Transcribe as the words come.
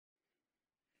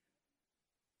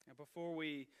Before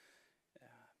we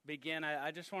begin,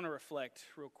 I just want to reflect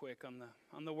real quick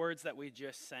on the words that we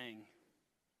just sang.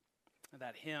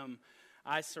 That hymn,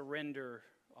 I surrender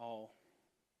all.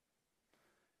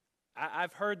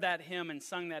 I've heard that hymn and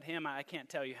sung that hymn, I can't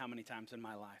tell you how many times in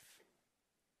my life.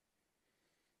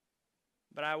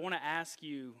 But I want to ask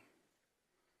you,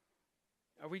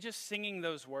 are we just singing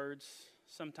those words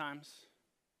sometimes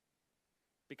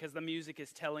because the music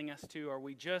is telling us to? Are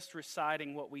we just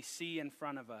reciting what we see in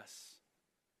front of us?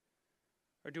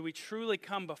 Or do we truly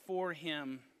come before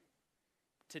Him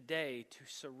today to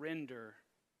surrender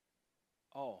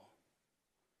all?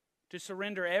 To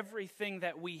surrender everything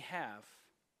that we have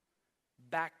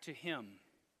back to Him.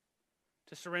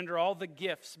 To surrender all the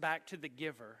gifts back to the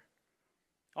giver.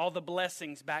 All the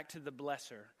blessings back to the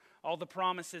blesser. All the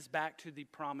promises back to the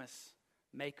promise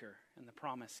maker and the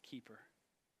promise keeper.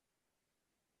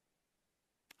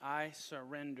 I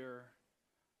surrender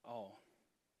all.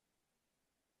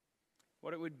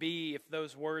 What it would be if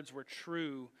those words were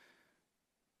true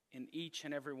in each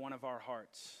and every one of our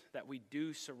hearts, that we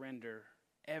do surrender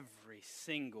every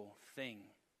single thing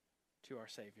to our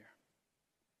Savior.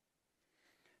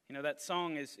 You know, that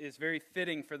song is very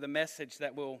fitting for the message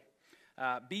that we'll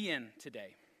be in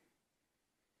today.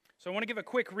 So I want to give a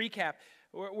quick recap.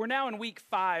 We're now in week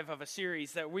 5 of a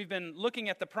series that we've been looking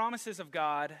at the promises of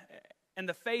God and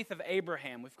the faith of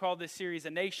Abraham. We've called this series A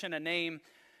Nation, a Name,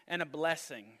 and a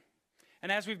Blessing.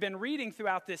 And as we've been reading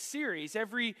throughout this series,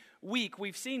 every week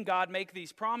we've seen God make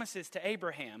these promises to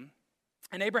Abraham,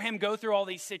 and Abraham go through all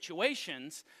these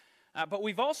situations, but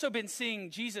we've also been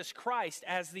seeing Jesus Christ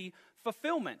as the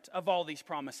fulfillment of all these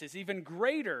promises, even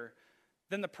greater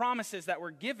than the promises that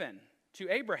were given to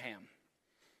Abraham.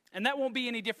 And that won't be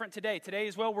any different today. Today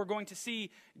as well, we're going to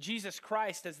see Jesus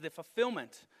Christ as the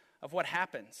fulfillment of what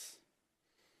happens.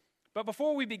 But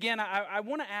before we begin, I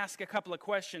want to ask a couple of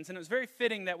questions, and it was very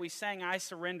fitting that we sang I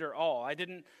Surrender All. I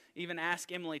didn't even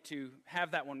ask Emily to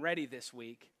have that one ready this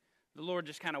week. The Lord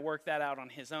just kind of worked that out on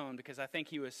His own, because I think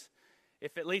He was,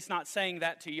 if at least not saying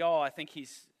that to y'all, I think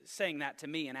He's saying that to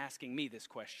me and asking me this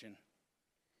question.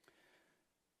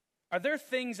 Are there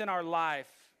things in our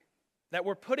life that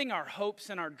we're putting our hopes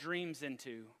and our dreams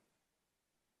into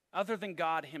other than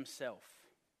God Himself?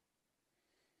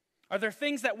 Are there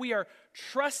things that we are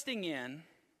trusting in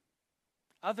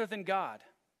other than God?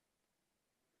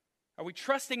 Are we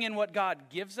trusting in what God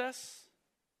gives us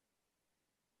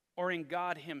or in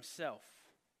God Himself?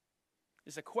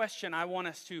 Is a question I want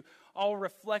us to all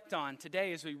reflect on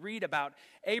today as we read about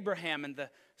Abraham and the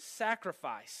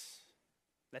sacrifice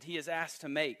that he is asked to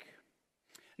make.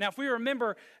 Now, if we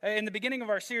remember in the beginning of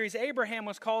our series, Abraham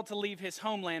was called to leave his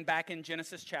homeland back in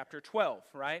Genesis chapter 12,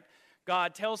 right?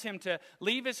 God tells him to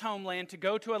leave his homeland to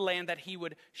go to a land that He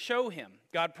would show him.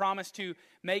 God promised to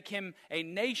make him a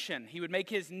nation. He would make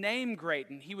his name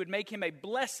great, and He would make him a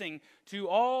blessing to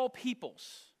all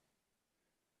peoples.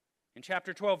 In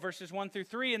chapter 12, verses 1 through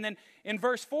 3, and then in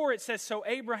verse 4 it says, so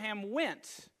Abraham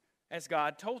went as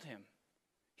God told him.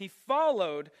 He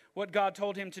followed what God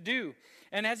told him to do.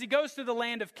 And as he goes through the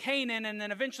land of Canaan and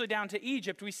then eventually down to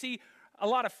Egypt, we see a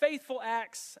lot of faithful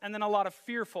acts and then a lot of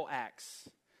fearful acts.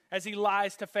 As he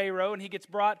lies to Pharaoh and he gets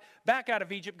brought back out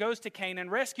of Egypt, goes to Canaan,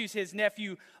 rescues his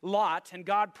nephew Lot, and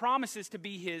God promises to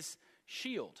be his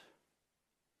shield.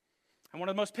 And one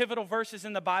of the most pivotal verses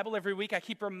in the Bible every week, I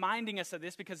keep reminding us of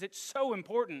this because it's so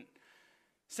important,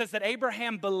 says that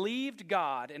Abraham believed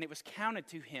God and it was counted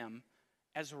to him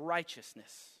as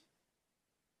righteousness.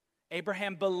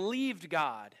 Abraham believed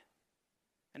God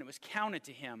and it was counted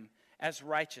to him as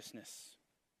righteousness.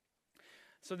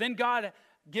 So then God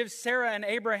gives Sarah and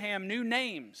Abraham new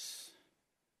names,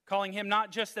 calling him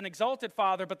not just an exalted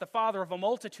father, but the father of a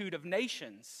multitude of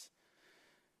nations.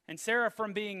 And Sarah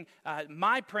from being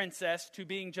my princess to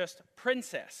being just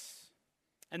princess.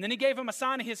 And then He gave him a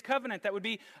sign of His covenant that would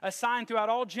be a sign throughout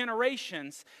all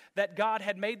generations that God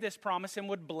had made this promise and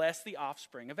would bless the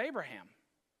offspring of Abraham.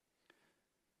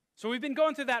 So we've been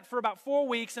going through that for about 4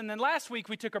 weeks, and then last week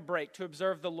we took a break to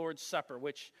observe the Lord's Supper,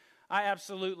 which I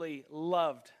absolutely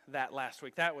loved that last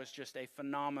week. That was just a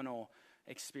phenomenal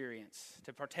experience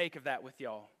to partake of that with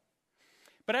y'all.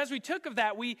 But as we took of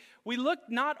that, we looked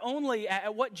not only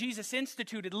at what Jesus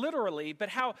instituted literally, but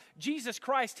how Jesus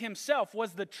Christ Himself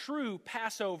was the true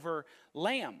Passover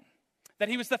lamb. That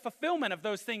He was the fulfillment of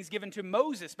those things given to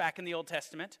Moses back in the Old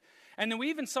Testament. And then we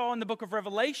even saw in the book of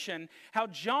Revelation how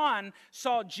John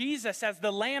saw Jesus as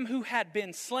the lamb who had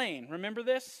been slain. Remember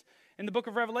this? In the book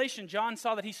of Revelation, John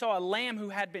saw that he saw a lamb who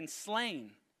had been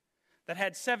slain, that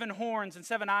had 7 horns and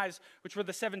 7 eyes, which were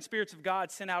the 7 spirits of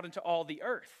God sent out into all the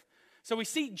earth. So we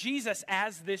see Jesus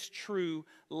as this true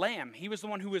lamb. He was the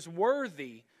one who was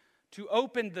worthy to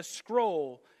open the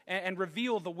scroll and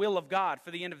reveal the will of God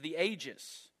for the end of the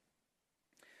ages.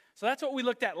 So that's what we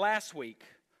looked at last week.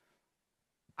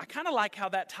 I kind of like how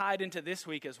that tied into this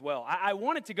week as well. I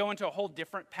wanted to go into a whole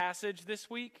different passage this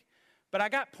week, but I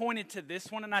got pointed to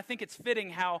this one, and I think it's fitting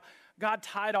how God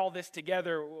tied all this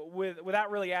together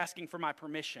without really asking for my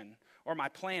permission or my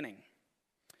planning.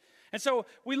 And so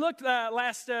we looked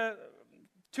last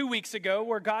 2 weeks ago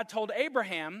where God told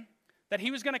Abraham that he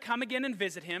was going to come again and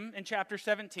visit him in chapter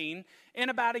 17 in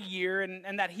about a year,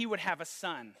 and that he would have a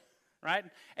son, right?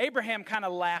 Abraham kind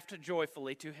of laughed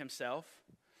joyfully to himself.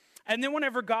 And then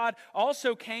whenever God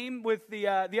also came with the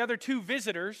other two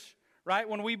visitors, right,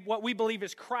 what we believe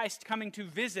is Christ coming to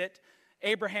visit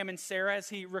Abraham and Sarah as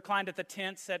he reclined at the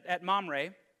tents at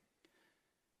Mamre,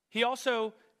 he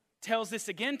also tells this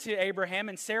again to Abraham,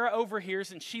 and Sarah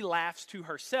overhears and she laughs to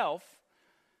herself.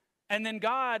 And then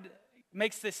God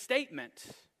makes this statement.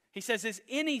 He says, "Is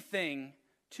anything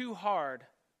too hard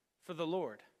for the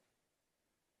Lord?"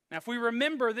 Now, if we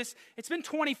remember this, it's been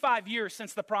 25 years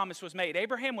since the promise was made.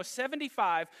 Abraham was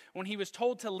 75 when he was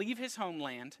told to leave his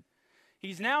homeland.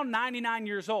 He's now 99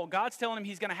 years old. God's telling him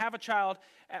he's going to have a child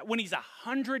when he's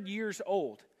 100 years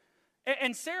old.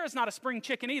 And Sarah's not a spring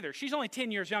chicken either. She's only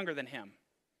 10 years younger than him.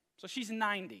 So she's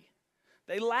 90.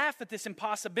 They laugh at this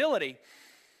impossibility.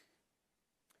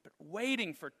 But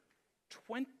waiting for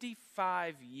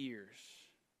 25 years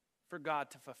for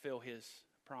God to fulfill his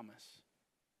promise.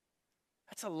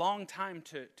 That's a long time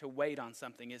to wait on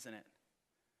something, isn't it?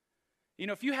 You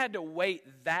know, if you had to wait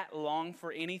that long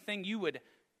for anything, you would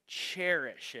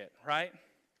cherish it, right?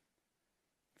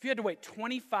 If you had to wait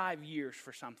 25 years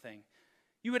for something,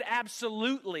 you would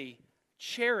absolutely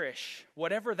cherish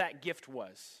whatever that gift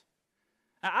was.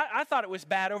 I thought it was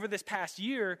bad over this past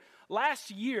year. Last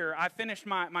year, I finished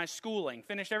my schooling,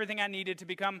 finished everything I needed to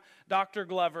become Dr.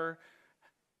 Glover.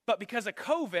 But because of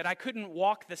COVID, I couldn't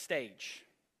walk the stage,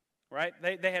 right?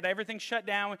 They had everything shut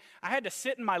down. I had to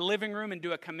sit in my living room and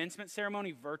do a commencement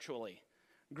ceremony virtually.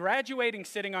 Graduating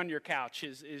sitting on your couch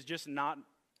is just not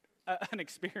an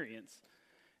experience.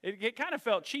 It kind of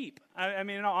felt cheap. I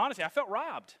mean, in all honesty, I felt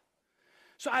robbed.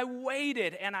 So I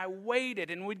waited, and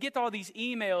we'd get all these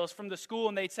emails from the school,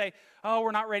 and they'd say, "Oh, we're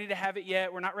not ready to have it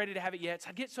yet. We're not ready to have it yet." So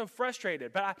I'd get so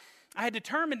frustrated. But I had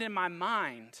determined in my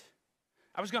mind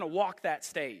I was going to walk that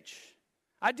stage.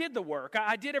 I did the work.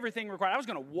 I did everything required. I was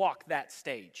going to walk that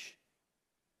stage.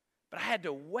 But I had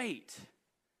to wait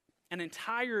an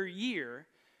entire year.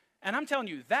 And I'm telling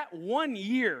you, that 1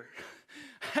 year,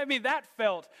 I mean,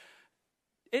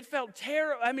 it felt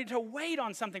terrible. I mean, to wait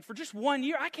on something for just 1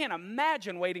 year, I can't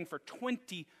imagine waiting for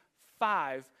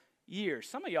 25 years.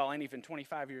 Some of y'all ain't even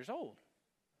 25 years old.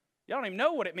 Y'all don't even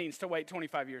know what it means to wait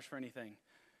 25 years for anything.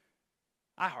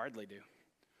 I hardly do.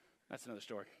 That's another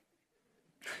story.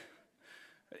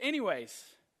 But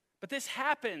anyways, but this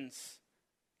happens.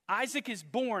 Isaac is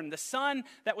born. The son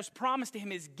that was promised to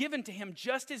him is given to him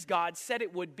just as God said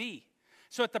it would be.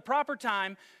 So at the proper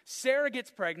time, Sarah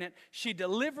gets pregnant. She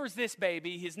delivers this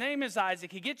baby. His name is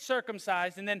Isaac. He gets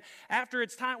circumcised. And then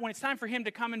when it's time for him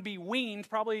to come and be weaned,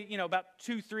 probably, about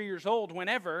 2-3 years old,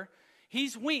 whenever,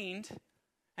 he's weaned.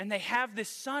 And they have this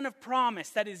son of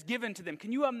promise that is given to them.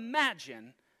 Can you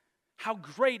imagine how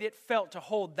great it felt to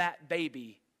hold that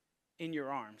baby in your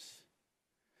arms?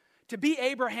 To be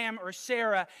Abraham or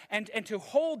Sarah and to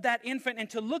hold that infant and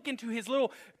to look into his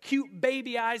little cute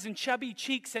baby eyes and chubby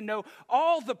cheeks and know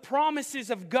all the promises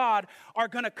of God are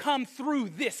going to come through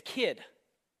this kid.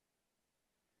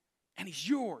 And he's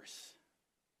yours.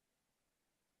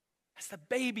 That's the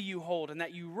baby you hold and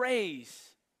that you raise.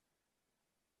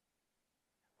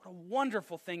 What a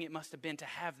wonderful thing it must have been to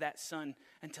have that son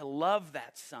and to love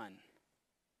that son.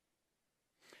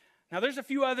 Now, there's a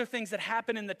few other things that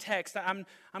happen in the text. I'm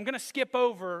going to skip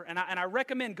over, and I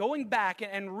recommend going back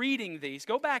and reading these.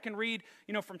 Go back and read,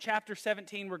 from chapter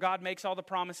 17 where God makes all the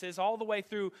promises, all the way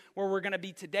through where we're going to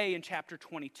be today in chapter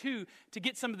 22 to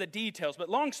get some of the details. But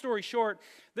long story short,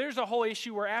 there's a whole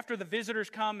issue where after the visitors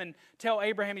come and tell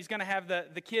Abraham he's going to have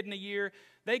the kid in a year,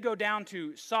 they go down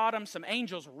to Sodom. Some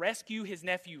angels rescue his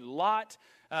nephew Lot.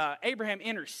 Abraham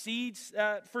intercedes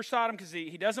for Sodom because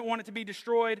he doesn't want it to be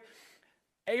destroyed.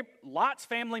 Lot's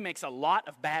family makes a lot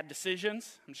of bad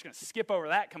decisions. I'm just going to skip over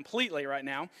that completely right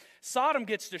now. Sodom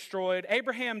gets destroyed.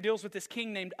 Abraham deals with this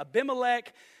king named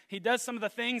Abimelech. He does some of the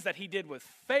things that he did with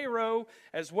Pharaoh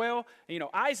as well.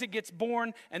 Isaac gets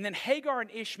born, and then Hagar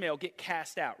and Ishmael get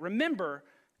cast out. Remember,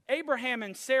 Abraham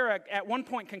and Sarah at one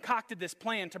point concocted this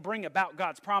plan to bring about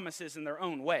God's promises in their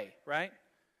own way, right?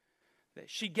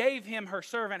 She gave him her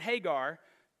servant Hagar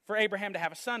for Abraham to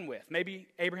have a son with. Maybe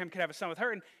Abraham could have a son with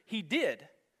her, and he did.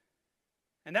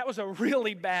 And that was a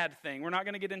really bad thing. We're not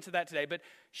going to get into that today, but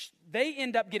they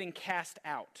end up getting cast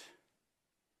out.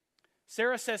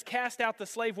 Sarah says, "Cast out the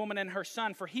slave woman and her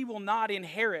son, for he will not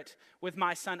inherit with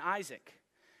my son Isaac."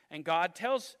 And God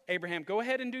tells Abraham, go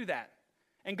ahead and do that.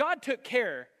 And God took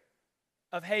care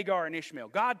of Hagar and Ishmael.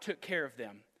 God took care of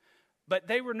them. But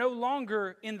they were no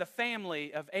longer in the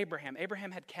family of Abraham.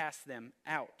 Abraham had cast them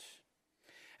out.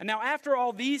 And now after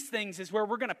all these things is where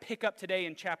we're going to pick up today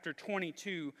in chapter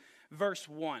 22, verse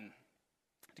 1.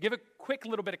 To give a quick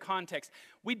little bit of context,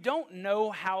 we don't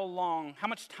know how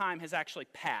much time has actually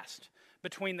passed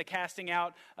between the casting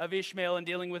out of Ishmael and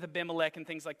dealing with Abimelech and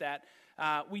things like that.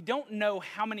 We don't know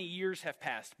how many years have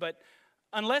passed, but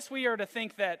unless we are to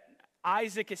think that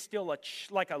Isaac is still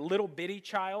like a little bitty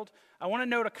child, I want to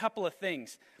note a couple of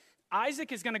things.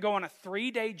 Isaac is going to go on a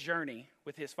 3-day journey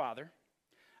with his father.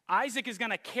 Isaac is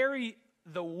going to carry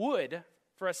the wood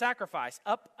for a sacrifice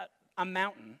up a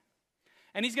mountain.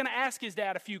 And he's going to ask his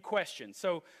dad a few questions.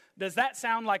 So does that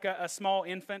sound like a small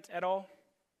infant at all?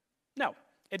 No.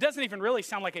 It doesn't even really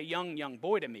sound like a young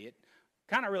boy to me. It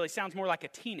kind of really sounds more like a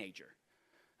teenager,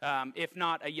 if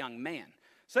not a young man.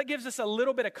 So that gives us a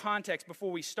little bit of context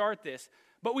before we start this.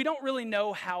 But we don't really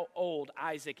know how old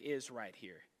Isaac is right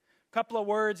here. A couple of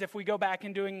words, if we go back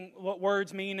and doing what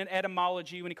words mean in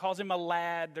etymology, when he calls him a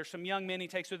lad, there's some young men he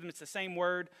takes with him, it's the same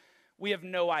word. We have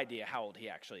no idea how old he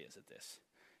actually is at this.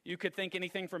 You could think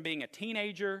anything from being a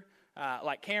teenager,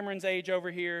 like Cameron's age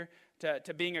over here,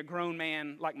 to being a grown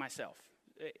man like myself.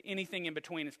 Anything in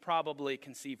between is probably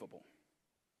conceivable.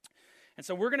 And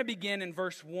so we're going to begin in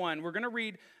verse 1. We're going to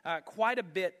read quite a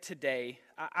bit today.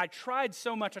 I tried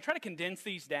so much. I try to condense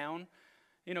these down,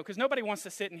 because nobody wants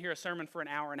to sit and hear a sermon for an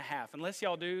hour and a half. Unless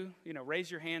y'all do, raise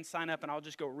your hand, sign up, and I'll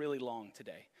just go really long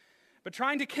today. But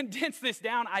trying to condense this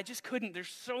down, I just couldn't. There's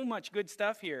so much good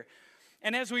stuff here.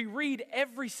 And as we read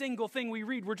every single thing we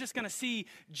read, we're just going to see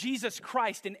Jesus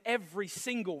Christ in every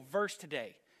single verse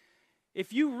today.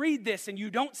 If you read this and you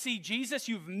don't see Jesus,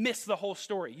 you've missed the whole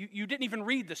story. You didn't even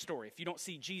read the story if you don't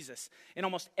see Jesus in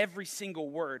almost every single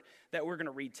word that we're going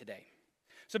to read today.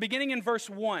 So beginning in verse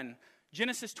 1,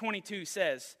 Genesis 22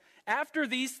 says, "After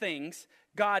these things,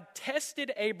 God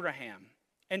tested Abraham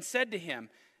and said to him,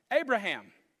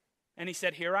 'Abraham,' and he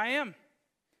said, 'Here I am.'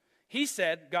 He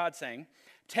said," God saying,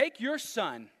 "Take your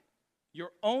son,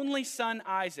 your only son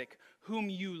Isaac, whom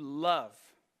you love,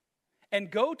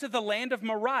 and go to the land of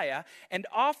Moriah and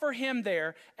offer him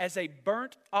there as a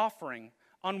burnt offering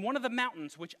on one of the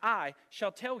mountains which I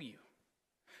shall tell you."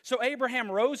 So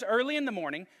Abraham rose early in the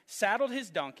morning, saddled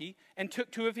his donkey, and took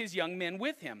 2 of his young men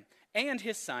with him, and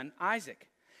his son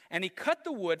Isaac. And he cut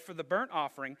the wood for the burnt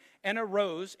offering, and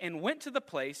arose and went to the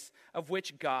place of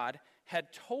which God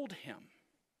had told him.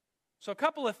 So a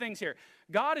couple of things here.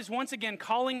 God is once again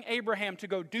calling Abraham to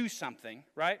go do something,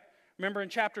 right? Remember in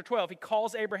chapter 12, he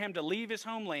calls Abraham to leave his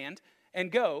homeland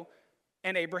and go,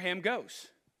 and Abraham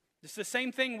goes. It's the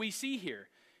same thing we see here.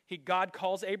 God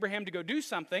calls Abraham to go do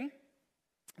something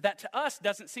that to us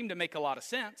doesn't seem to make a lot of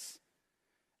sense,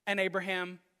 and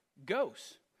Abraham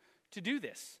goes to do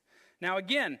this. Now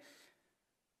again,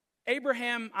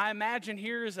 Abraham, I imagine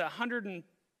here is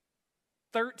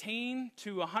 113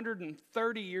 to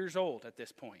 130 years old at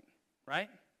this point, right?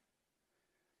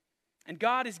 And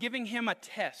God is giving him a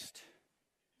test.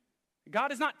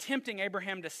 God is not tempting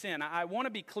Abraham to sin. I want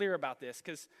to be clear about this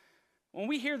because when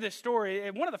we hear this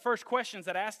story, one of the first questions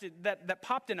that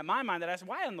popped into my mind that I asked,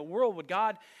 why in the world would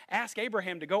God ask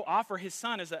Abraham to go offer his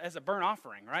son as a burnt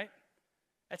offering, right?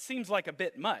 That seems like a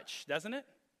bit much, doesn't it?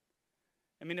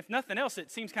 I mean, if nothing else,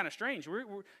 it seems kind of strange.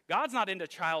 God's not into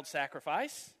child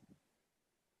sacrifice.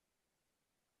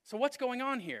 So what's going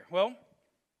on here? Well,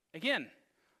 again,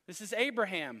 this is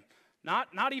Abraham.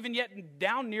 Not even yet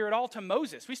down near at all to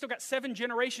Moses. We still got 7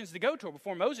 generations to go to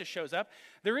before Moses shows up.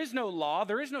 There is no law.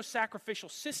 There is no sacrificial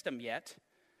system yet.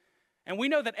 And we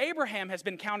know that Abraham has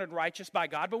been counted righteous by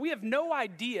God, but we have no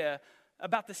idea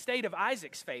about the state of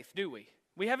Isaac's faith, do we?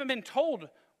 We haven't been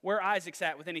told where Isaac's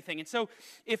at with anything. And so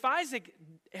if Isaac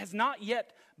has not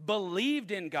yet believed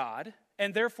in God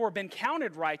and therefore been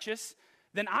counted righteous,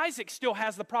 then Isaac still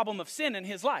has the problem of sin in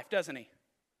his life, doesn't he?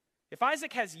 If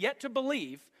Isaac has yet to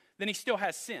believe, then he still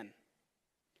has sin.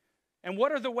 And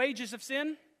what are the wages of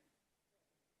sin?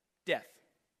 Death.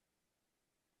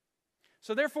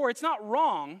 So therefore, it's not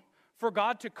wrong for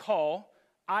God to call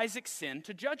Isaac's sin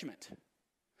to judgment.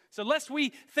 So lest we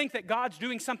think that God's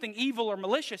doing something evil or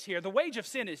malicious here, the wage of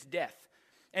sin is death.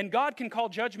 And God can call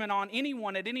judgment on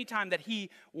anyone at any time that he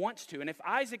wants to. And if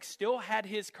Isaac still had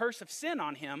his curse of sin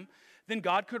on him, then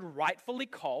God could rightfully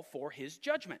call for his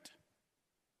judgment.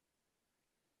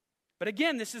 But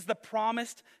again, this is the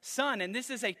promised son, and this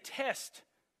is a test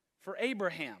for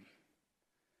Abraham.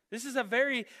 This is a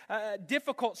very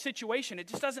difficult situation. It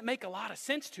just doesn't make a lot of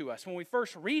sense to us when we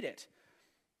first read it.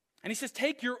 And he says,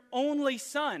 take your only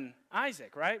son,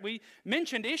 Isaac, right? We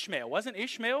mentioned Ishmael. Wasn't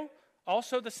Ishmael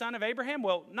also the son of Abraham?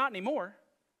 Well, not anymore.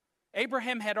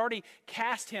 Abraham had already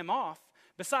cast him off.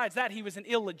 Besides that, he was an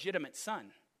illegitimate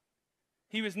son.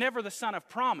 He was never the son of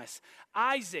promise.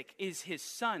 Isaac is his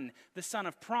son, the son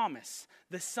of promise,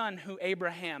 the son who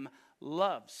Abraham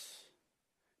loves.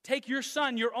 Take your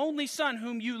son, your only son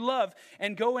whom you love,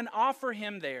 and go and offer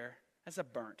him there as a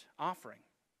burnt offering.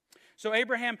 So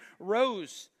Abraham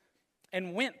rose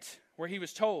and went where he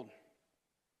was told.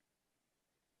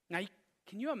 Now,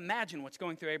 can you imagine what's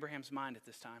going through Abraham's mind at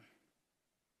this time?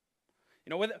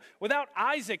 You know, without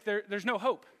Isaac, there's no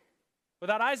hope.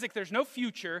 Without Isaac, there's no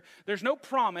future, there's no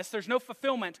promise, there's no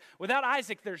fulfillment. Without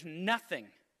Isaac, there's nothing.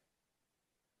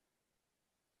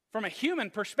 From a human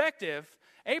perspective,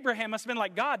 Abraham must have been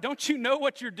like, God, don't you know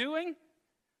what you're doing?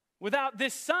 Without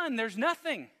this son, there's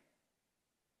nothing.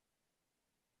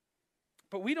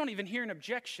 But we don't even hear an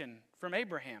objection from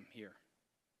Abraham here.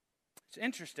 It's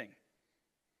interesting.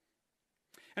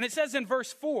 And it says in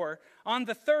verse 4, on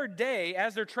the third day,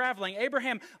 as they're traveling,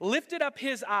 Abraham lifted up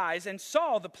his eyes and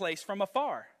saw the place from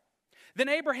afar. Then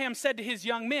Abraham said to his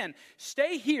young men,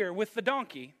 stay here with the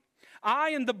donkey.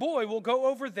 I and the boy will go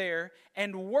over there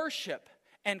and worship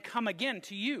and come again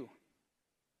to you.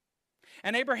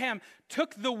 And Abraham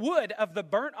took the wood of the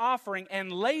burnt offering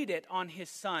and laid it on his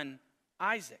son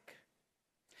Isaac.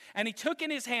 And he took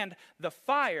in his hand the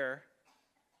fire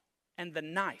and the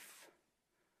knife.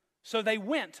 So they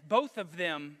went, both of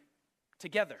them,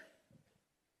 together.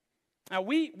 Now,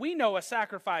 we know a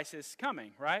sacrifice is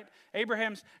coming, right?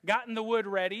 Abraham's gotten the wood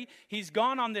ready. He's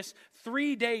gone on this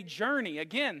 3-day journey.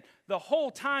 Again, the whole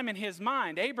time in his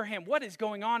mind, Abraham, what is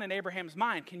going on in Abraham's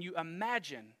mind? Can you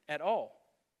imagine at all?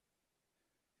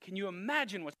 Can you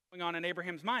imagine what's going on in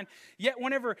Abraham's mind? Yet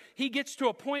whenever he gets to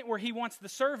a point where he wants the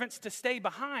servants to stay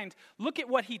behind, look at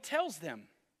what he tells them.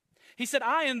 He said,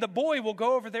 I and the boy will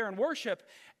go over there and worship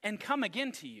and come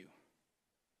again to you.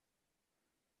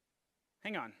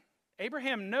 Hang on.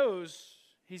 Abraham knows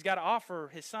he's got to offer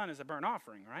his son as a burnt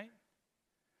offering, right?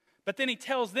 But then he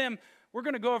tells them, we're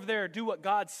going to go over there and do what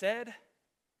God said,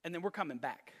 and then we're coming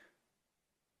back.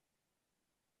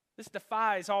 This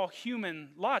defies all human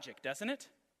logic, doesn't it?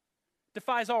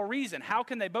 Defies all reason. How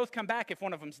can they both come back if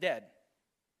one of them's dead?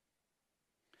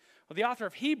 Well, the author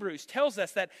of Hebrews tells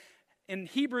us that in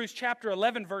Hebrews chapter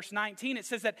 11, verse 19, it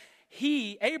says that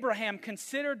Abraham,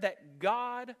 considered that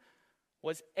God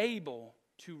was able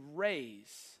to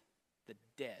raise the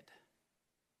dead.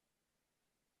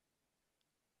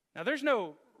 Now, there's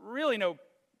really no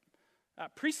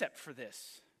precept for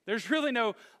this. There's really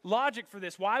no logic for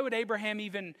this. Why would Abraham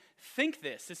even think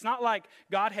this? It's not like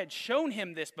God had shown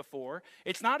him this before.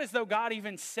 It's not as though God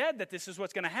even said that this is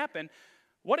what's going to happen.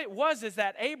 What it was is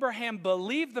that Abraham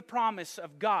believed the promise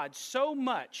of God so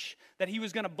much that he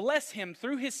was going to bless him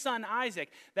through his son Isaac,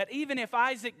 that even if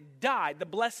Isaac died, the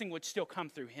blessing would still come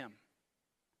through him.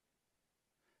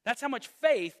 That's how much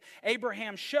faith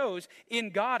Abraham shows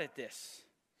in God at this.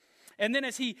 And then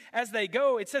as they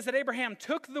go, it says that Abraham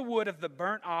took the wood of the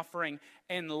burnt offering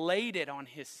and laid it on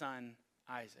his son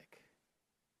Isaac.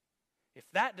 If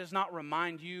that does not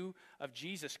remind you of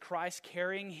Jesus Christ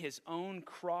carrying his own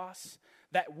cross,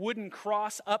 that wooden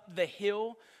cross up the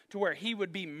hill to where he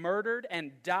would be murdered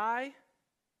and die,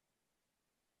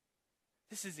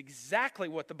 this is exactly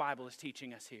what the Bible is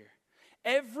teaching us here.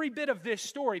 Every bit of this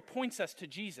story points us to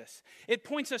Jesus. It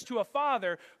points us to a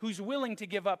father who's willing to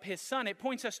give up his son. It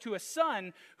points us to a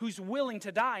son who's willing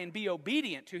to die and be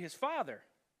obedient to his father.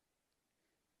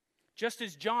 Just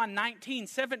as John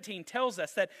 19:17 tells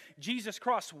us that Jesus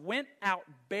Christ went out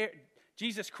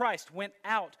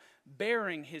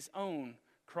bearing his own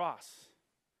cross.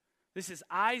 This is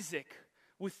Isaac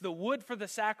with the wood for the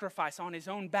sacrifice on his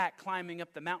own back, climbing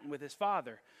up the mountain with his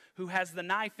father, who has the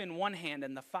knife in one hand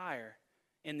and the fire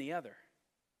in the other.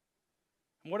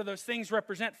 And what do those things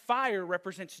represent? Fire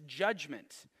represents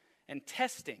judgment and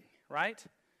testing, right?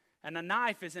 And a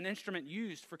knife is an instrument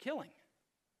used for killing.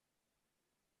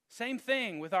 Same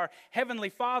thing with our Heavenly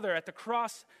Father at the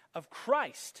cross of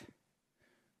Christ,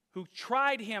 who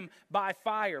tried him by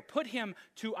fire, put him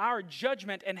to our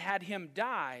judgment, and had him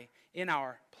die in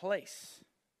our place.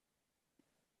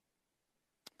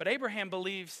 But Abraham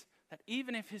believes that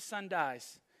even if his son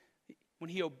dies, when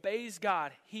he obeys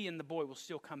God, he and the boy will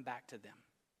still come back to them.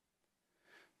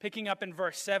 Picking up in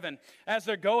verse 7, as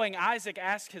they're going, Isaac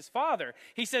asks his father,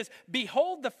 he says,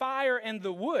 "Behold the fire and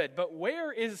the wood, but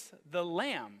where is the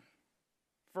lamb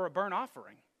for a burnt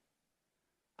offering?"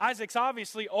 Isaac's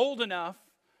obviously old enough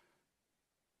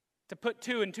to put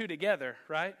two and two together,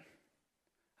 right?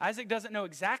 Isaac doesn't know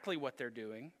exactly what they're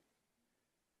doing.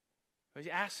 But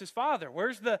he asks his father,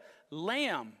 "Where's the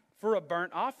lamb for a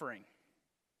burnt offering?"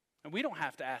 And we don't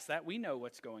have to ask that. We know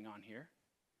what's going on here.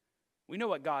 We know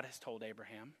what God has told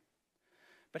Abraham.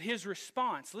 But his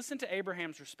response, listen to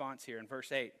Abraham's response here in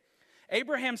verse 8.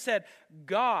 Abraham said,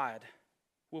 "God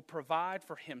will provide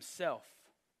for himself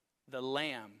the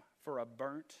lamb for a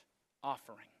burnt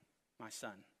offering, my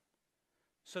son."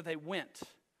 So they went,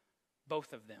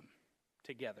 both of them,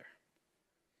 together.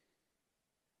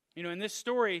 You know, in this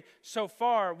story so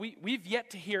far, we've yet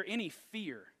to hear any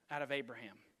fear out of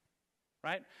Abraham,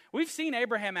 right? We've seen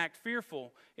Abraham act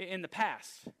fearful in the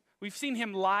past. We've seen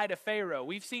him lie to Pharaoh.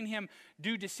 We've seen him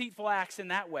do deceitful acts in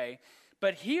that way.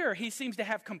 But here, he seems to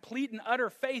have complete and utter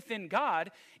faith in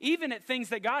God, even at things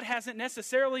that God hasn't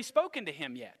necessarily spoken to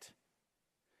him yet.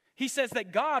 He says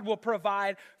that God will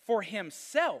provide for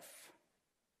himself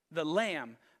the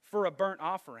lamb for a burnt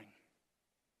offering.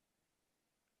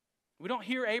 We don't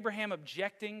hear Abraham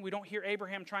objecting. We don't hear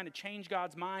Abraham trying to change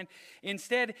God's mind.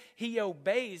 Instead, he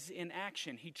obeys in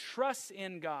action. He trusts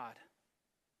in God.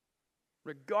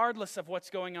 Regardless of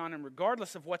what's going on and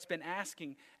regardless of what's been asked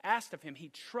of him, he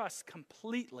trusts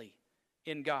completely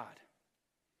in God.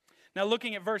 Now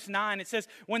looking at verse 9, it says,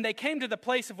 "When they came to the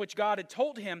place of which God had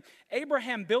told him,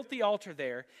 Abraham built the altar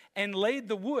there and laid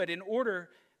the wood in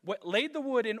order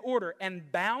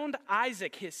and bound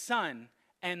Isaac his son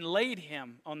and laid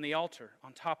him on the altar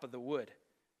on top of the wood.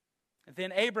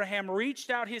 Then Abraham reached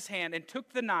out his hand and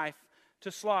took the knife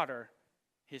to slaughter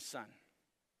his son."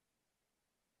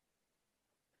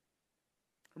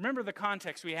 Remember the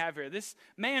context we have here. This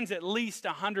man's at least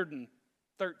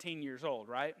 113 years old,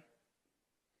 right?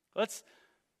 If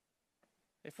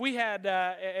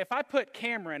I put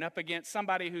Cameron up against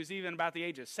somebody who's even about the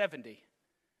age of 70,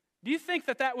 do you think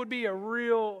that would be a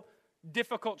real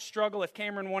difficult struggle if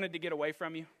Cameron wanted to get away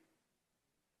from you?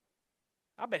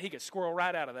 I bet he could squirrel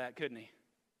right out of that, couldn't he?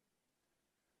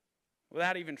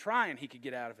 Without even trying, he could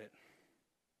get out of it.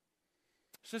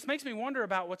 So this makes me wonder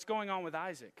about what's going on with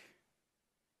Isaac.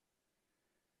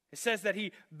 It says that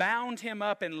he bound him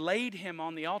up and laid him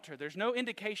on the altar. There's no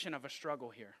indication of a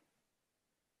struggle here.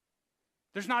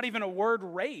 There's not even a word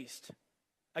raised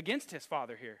against his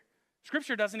father here.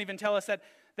 Scripture doesn't even tell us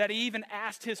that he even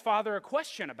asked his father a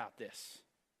question about this.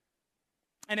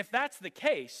 And if that's the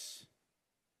case,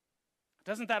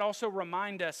 doesn't that also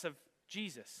remind us of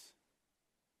Jesus?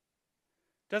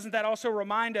 Doesn't that also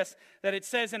remind us that it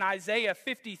says in Isaiah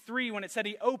 53 when it said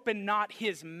he opened not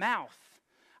his mouth?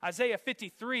 Isaiah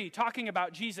 53, talking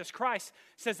about Jesus Christ,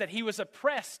 says that he was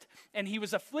oppressed and he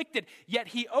was afflicted, yet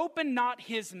he opened not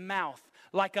his mouth,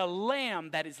 like a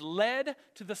lamb that is led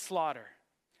to the slaughter,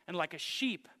 and like a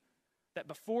sheep that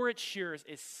before its shears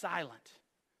is silent.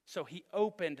 So he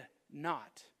opened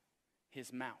not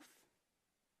his mouth.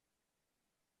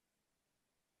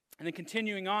 And then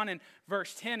continuing on in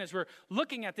verse 10, as we're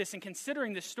looking at this and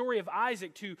considering the story of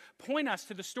Isaac to point us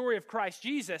to the story of Christ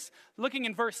Jesus, looking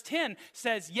in verse 10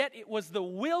 says, "Yet it was the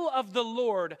will of the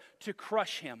Lord to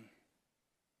crush him."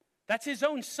 That's his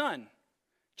own son.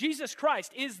 Jesus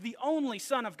Christ is the only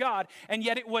Son of God, and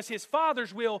yet it was his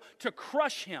Father's will to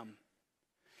crush him.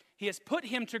 He has put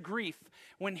him to grief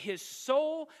when his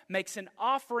soul makes an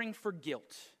offering for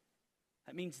guilt.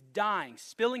 That means dying,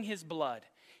 spilling his blood.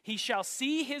 He shall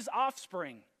see his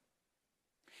offspring.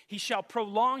 He shall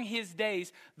prolong his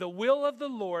days. The will of the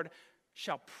Lord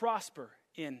shall prosper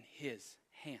in his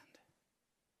hand.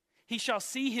 He shall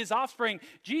see his offspring.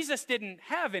 Jesus didn't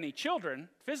have any children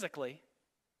physically,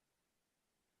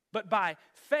 but by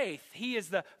faith, he is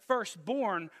the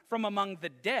firstborn from among the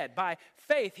dead. By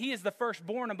faith, he is the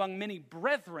firstborn among many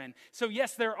brethren. So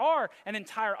yes, there are an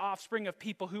entire offspring of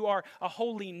people who are a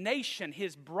holy nation,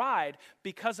 his bride,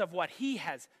 because of what he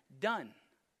has done.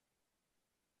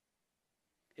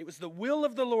 It was the will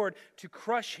of the Lord to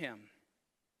crush him,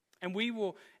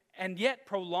 and yet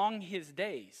prolong his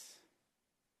days.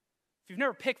 If you've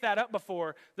never picked that up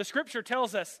before, the scripture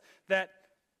tells us that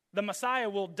the Messiah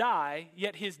will die,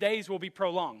 yet his days will be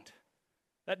prolonged.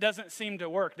 That doesn't seem to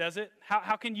work, does it?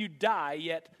 How can you die,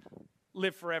 yet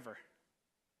live forever?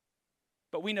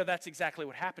 But we know that's exactly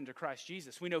what happened to Christ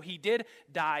Jesus. We know he did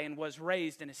die and was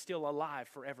raised and is still alive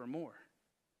forevermore.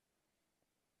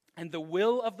 And the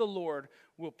will of the Lord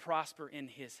will prosper in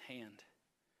his hand.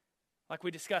 Like we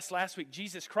discussed last week,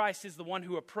 Jesus Christ is the one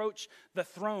who approached the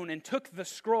throne and took the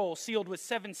scroll sealed with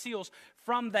 7 seals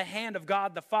from the hand of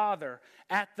God the Father.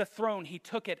 At the throne, he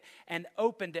took it and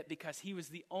opened it because he was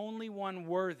the only one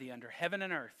worthy under heaven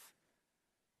and earth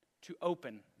to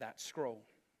open that scroll.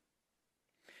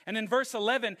 And in verse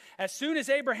 11, as soon as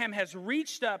Abraham has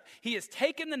reached up, he has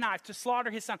taken the knife to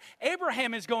slaughter his son.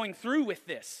 Abraham is going through with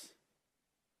this.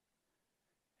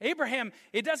 Abraham,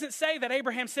 it doesn't say that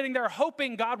Abraham's sitting there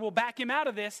hoping God will back him out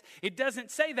of this. It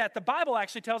doesn't say that. The Bible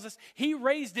actually tells us he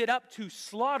raised it up to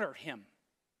slaughter him.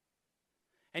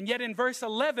 And yet in verse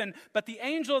 11, but the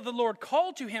angel of the Lord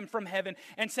called to him from heaven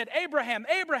and said, Abraham,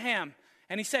 Abraham.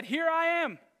 And he said, here I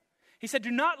am. He said, do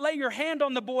not lay your hand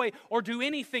on the boy or do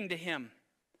anything to him.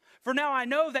 For now I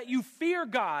know that you fear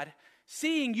God,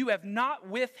 seeing you have not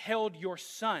withheld your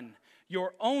son,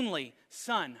 your only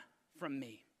son, from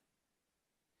me.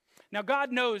 Now,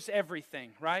 God knows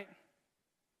everything, right?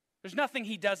 There's nothing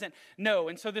he doesn't know.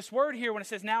 And so this word here, when it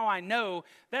says, now I know,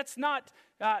 that's not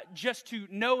just to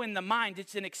know in the mind.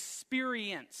 It's an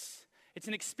experience. It's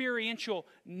an experiential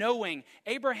knowing.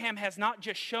 Abraham has not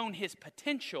just shown his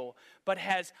potential, but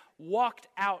has walked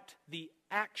out the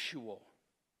actual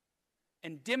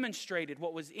and demonstrated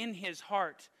what was in his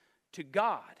heart to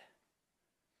God.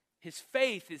 His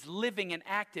faith is living and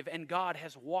active, and God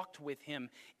has walked with him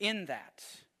in that.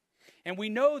 And we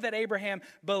know that Abraham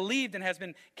believed and has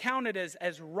been counted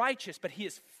as righteous, but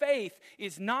his faith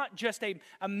is not just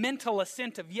a mental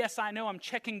assent of, yes, I know, I'm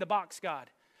checking the box, God.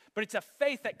 But it's a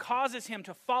faith that causes him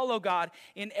to follow God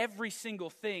in every single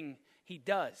thing he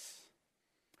does.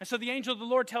 And so the angel of the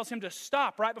Lord tells him to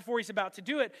stop right before he's about to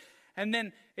do it. And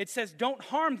then it says, don't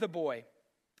harm the boy.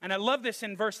 And I love this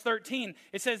in verse 13.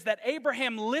 It says that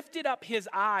Abraham lifted up his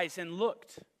eyes and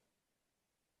looked.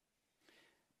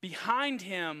 Behind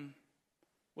him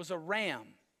was a ram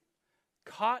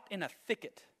caught in a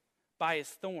thicket by his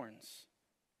thorns.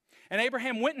 And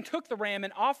Abraham went and took the ram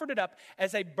and offered it up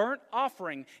as a burnt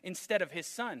offering instead of his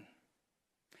son.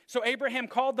 So Abraham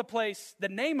called the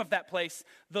name of that place,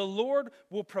 the Lord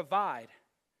will provide.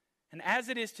 And as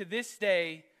it is to this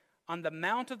day, on the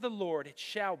mount of the Lord it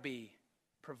shall be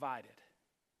provided.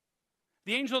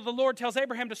 The angel of the Lord tells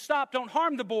Abraham to stop, don't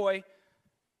harm the boy,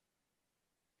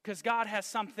 because God has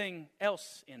something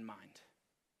else in mind.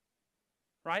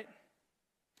 Right?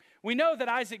 We know that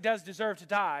Isaac does deserve to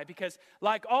die because,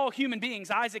 like all human beings,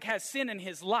 Isaac has sin in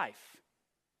his life.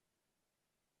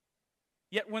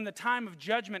 Yet when the time of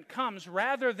judgment comes,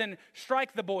 rather than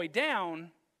strike the boy down,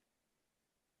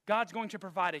 God's going to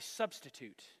provide a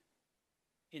substitute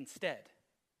instead.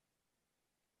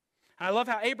 And I love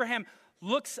how Abraham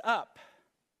looks up,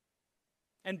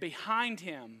 and behind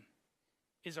him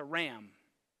is a ram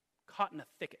caught in a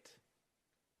thicket.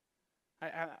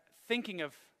 Thinking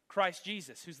of Christ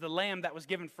Jesus, who's the lamb that was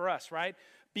given for us, right?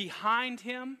 Behind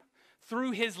him,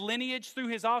 through his lineage, through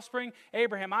his offspring,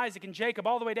 Abraham, Isaac, and Jacob,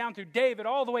 all the way down through David,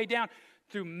 all the way down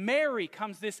through Mary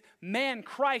comes this man,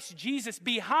 Christ Jesus.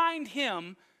 Behind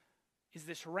him is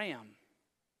this ram.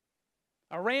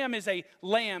 A ram is a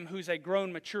lamb who's a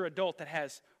grown, mature adult that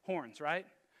has horns, right?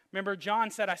 Remember,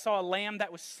 John said, I saw a lamb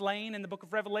that was slain in the book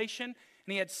of Revelation,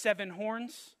 and he had 7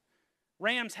 horns.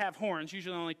 Rams have horns,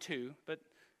 usually only 2, but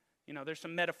there's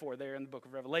some metaphor there in the book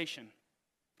of Revelation.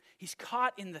 He's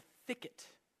caught in the thicket,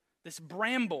 this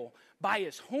bramble, by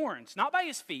his horns, not by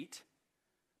his feet,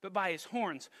 but by his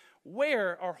horns.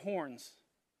 Where are horns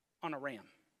on a ram?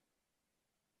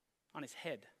 On his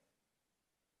head.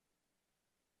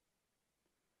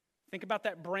 Think about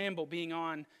that bramble being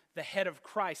on the head of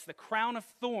Christ, the crown of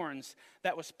thorns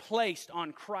that was placed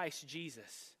on Christ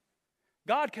Jesus.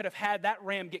 God could have had that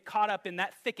ram get caught up in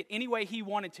that thicket any way he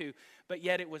wanted to, but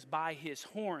yet it was by his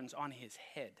horns on his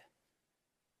head.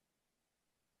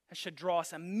 That should draw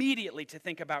us immediately to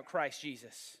think about Christ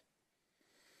Jesus.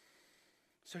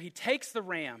 So he takes the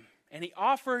ram and he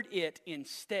offered it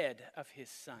instead of his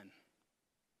son.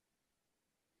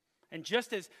 And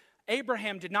just as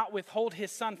Abraham did not withhold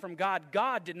his son from God,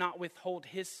 God did not withhold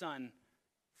his son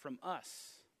from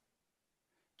us.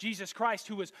 Jesus Christ,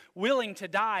 who was willing to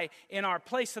die in our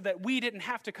place so that we didn't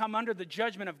have to come under the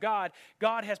judgment of God,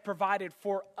 God has provided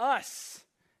for us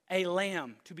a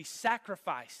lamb to be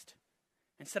sacrificed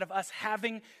instead of us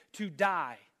having to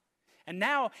die. And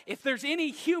now, if there's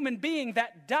any human being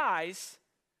that dies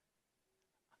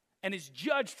and is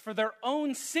judged for their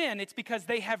own sin, it's because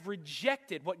they have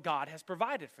rejected what God has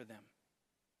provided for them.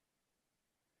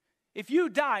 If you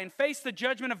die and face the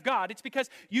judgment of God, it's because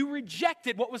you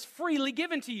rejected what was freely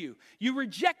given to you. You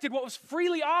rejected what was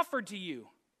freely offered to you.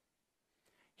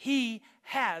 He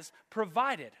has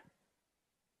provided.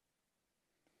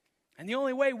 And the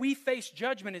only way we face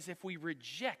judgment is if we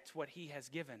reject what he has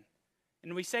given.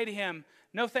 And we say to him,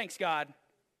 no thanks, God.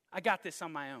 I got this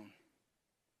on my own.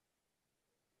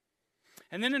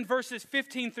 And then in verses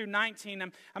 15 through 19,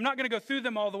 I'm not going to go through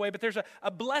them all the way, but there's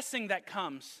a blessing that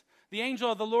comes. The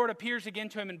angel of the Lord appears again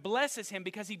to him and blesses him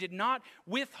because he did not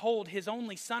withhold his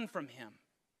only son from him.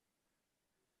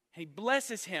 He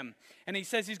blesses him, and he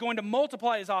says he's going to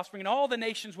multiply his offspring, and all the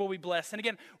nations will be blessed. And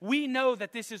again, we know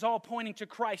that this is all pointing to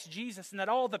Christ Jesus, and that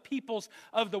all the peoples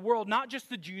of the world, not just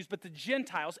the Jews, but the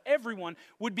Gentiles, everyone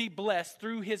would be blessed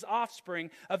through his offspring,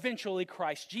 eventually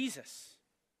Christ Jesus.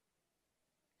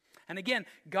 And again,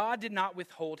 God did not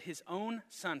withhold his own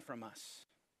son from us.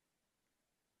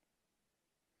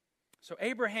 So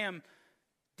Abraham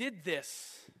did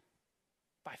this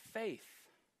by faith.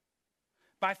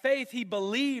 By faith, he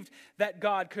believed that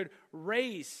God could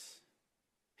raise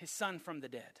his son from the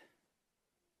dead.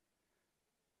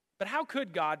 But how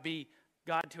could God be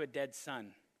God to a dead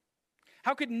son?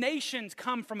 How could nations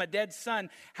come from a dead son?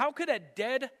 How could a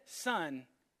dead son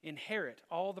inherit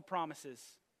all the promises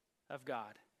of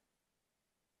God?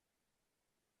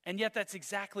 And yet that's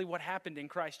exactly what happened in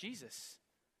Christ Jesus.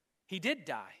 He did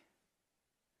die.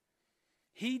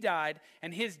 He died,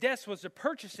 and his death was the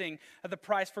purchasing of the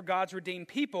price for God's redeemed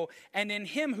people. And in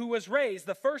him who was raised,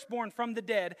 the firstborn from the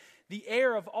dead, the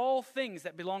heir of all things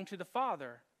that belong to the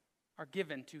Father are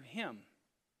given to him.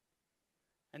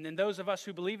 And then those of us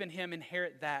who believe in him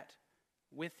inherit that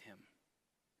with him.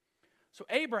 So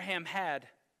Abraham had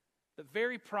the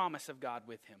very promise of God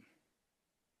with him.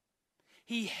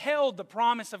 He held the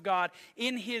promise of God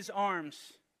in his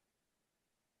arms.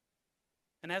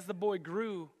 And as the boy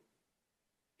grew,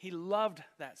 he loved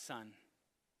that son.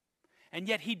 And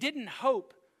yet he didn't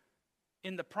hope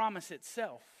in the promise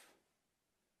itself,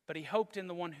 but he hoped in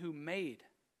the one who made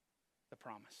the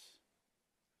promise.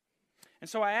 And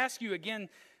so I ask you again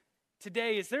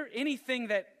today, is there anything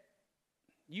that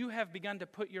you have begun to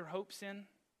put your hopes in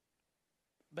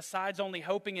besides only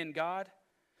hoping in God?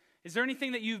 Is there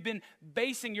anything that you've been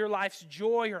basing your life's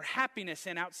joy or happiness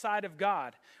in outside of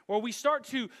God? Where we start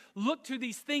to look to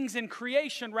these things in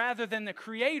creation rather than the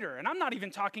Creator. And I'm not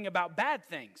even talking about bad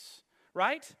things,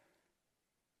 right?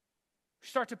 We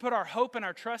start to put our hope and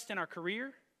our trust in our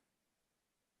career,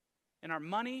 in our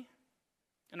money,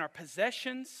 in our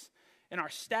possessions, in our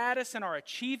status, in our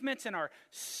achievements, in our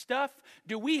stuff.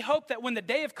 Do we hope that when the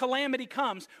day of calamity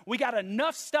comes, we got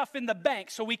enough stuff in the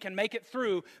bank so we can make it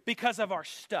through because of our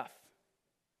stuff?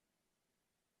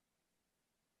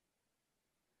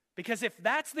 Because if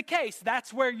that's the case,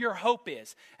 that's where your hope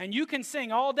is. And you can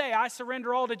sing all day, I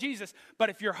surrender all to Jesus. But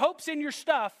if your hope's in your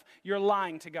stuff, you're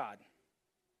lying to God.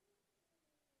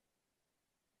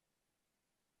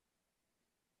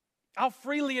 I'll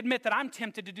freely admit that I'm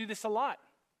tempted to do this a lot.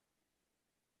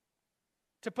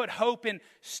 To put hope in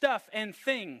stuff and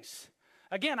things.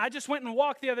 Again, I just went and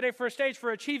walked the other day for a stage for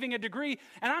achieving a degree,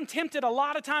 and I'm tempted a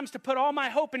lot of times to put all my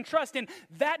hope and trust in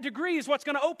that degree is what's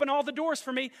going to open all the doors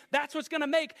for me. That's what's going to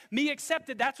make me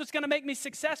accepted. That's what's going to make me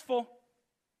successful.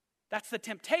 That's the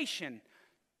temptation.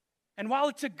 And while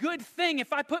it's a good thing,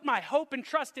 if I put my hope and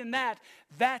trust in that,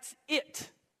 that's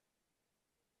it.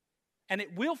 And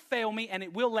it will fail me and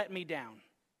it will let me down.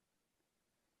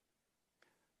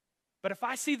 But if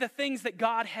I see the things that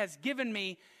God has given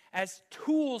me as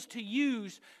tools to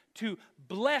use to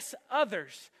bless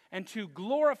others and to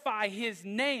glorify His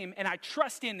name, and I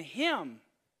trust in Him,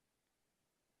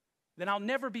 then I'll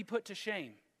never be put to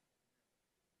shame.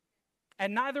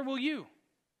 And neither will you.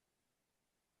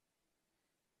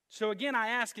 So again, I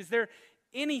ask, is there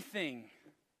anything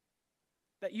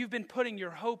that you've been putting your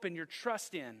hope and your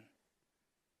trust in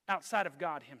outside of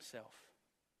God Himself?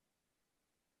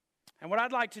 And what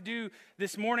I'd like to do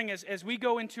this morning as we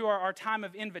go into our time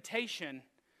of invitation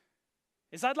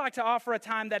is I'd like to offer a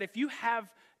time that if you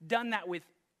have done that with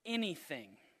anything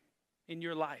in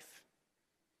your life,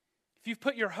 if you've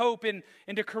put your hope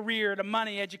into career, to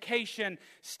money, education,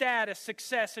 status,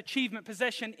 success, achievement,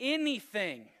 possession,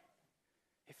 anything,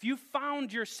 if you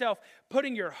found yourself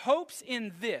putting your hopes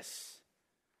in this,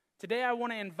 today I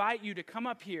want to invite you to come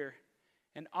up here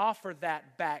and offer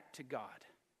that back to God.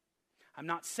 I'm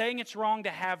not saying it's wrong to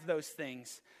have those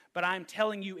things, but I'm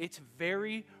telling you it's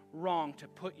very wrong to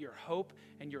put your hope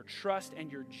and your trust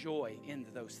and your joy into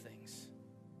those things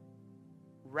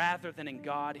rather than in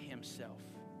God Himself.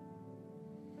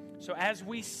 So as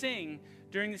we sing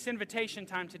during this invitation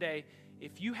time today,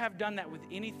 if you have done that with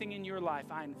anything in your life,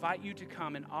 I invite you to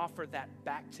come and offer that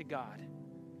back to God,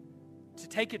 to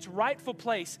take its rightful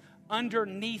place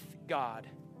underneath God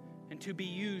and to be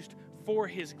used for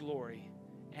His glory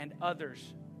and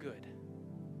others' good.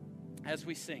 As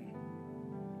we sing.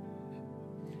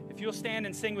 If you'll stand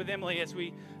and sing with Emily as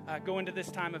we go into this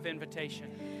time of invitation.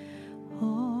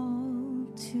 All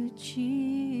to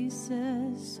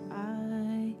Jesus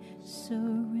I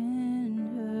surrender,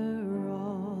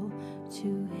 all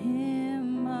to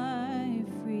Him I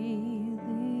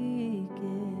freely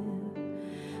give.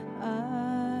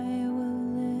 I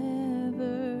will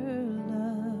ever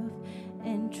love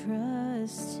and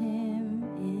trust Him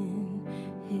in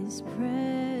His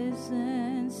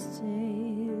presence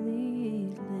daily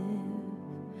live.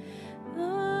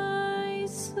 I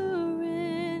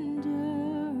surrender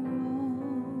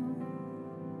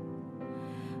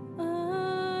all.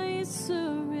 I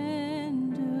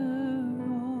surrender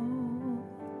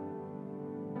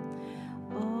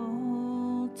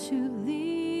all to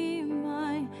Thee,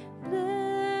 my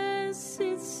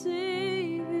blessed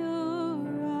Savior.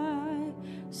 I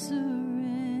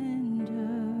surrender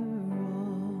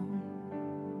all.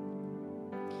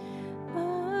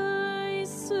 I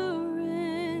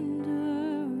surrender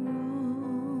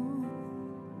all.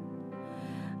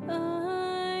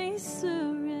 I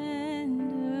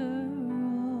surrender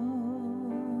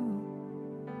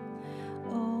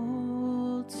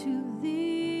all to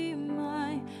Thee,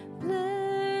 my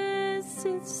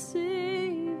blessed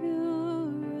Savior.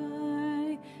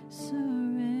 I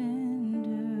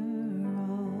surrender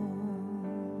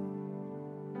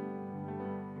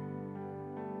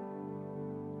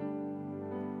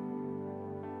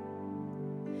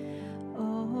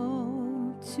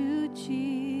all to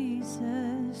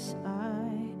Jesus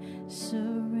I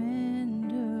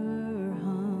surrender.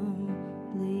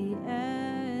 Humbly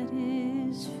at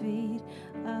His feet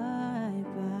I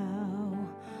bow.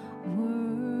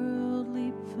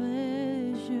 Worldly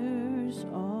pleasures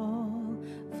all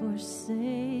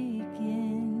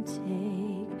forsaken,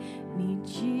 take me,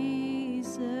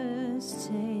 Jesus,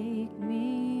 take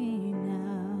me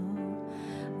now.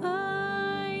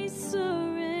 I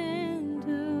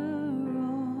surrender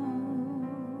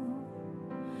all.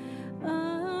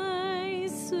 I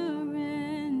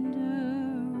surrender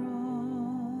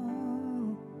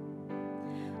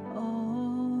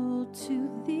all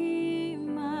to Thee,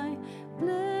 my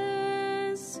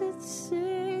blessed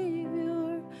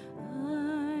Savior.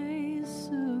 I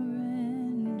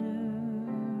surrender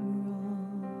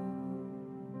all.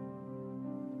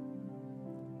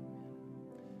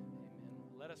 Amen.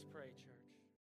 Let us pray, church.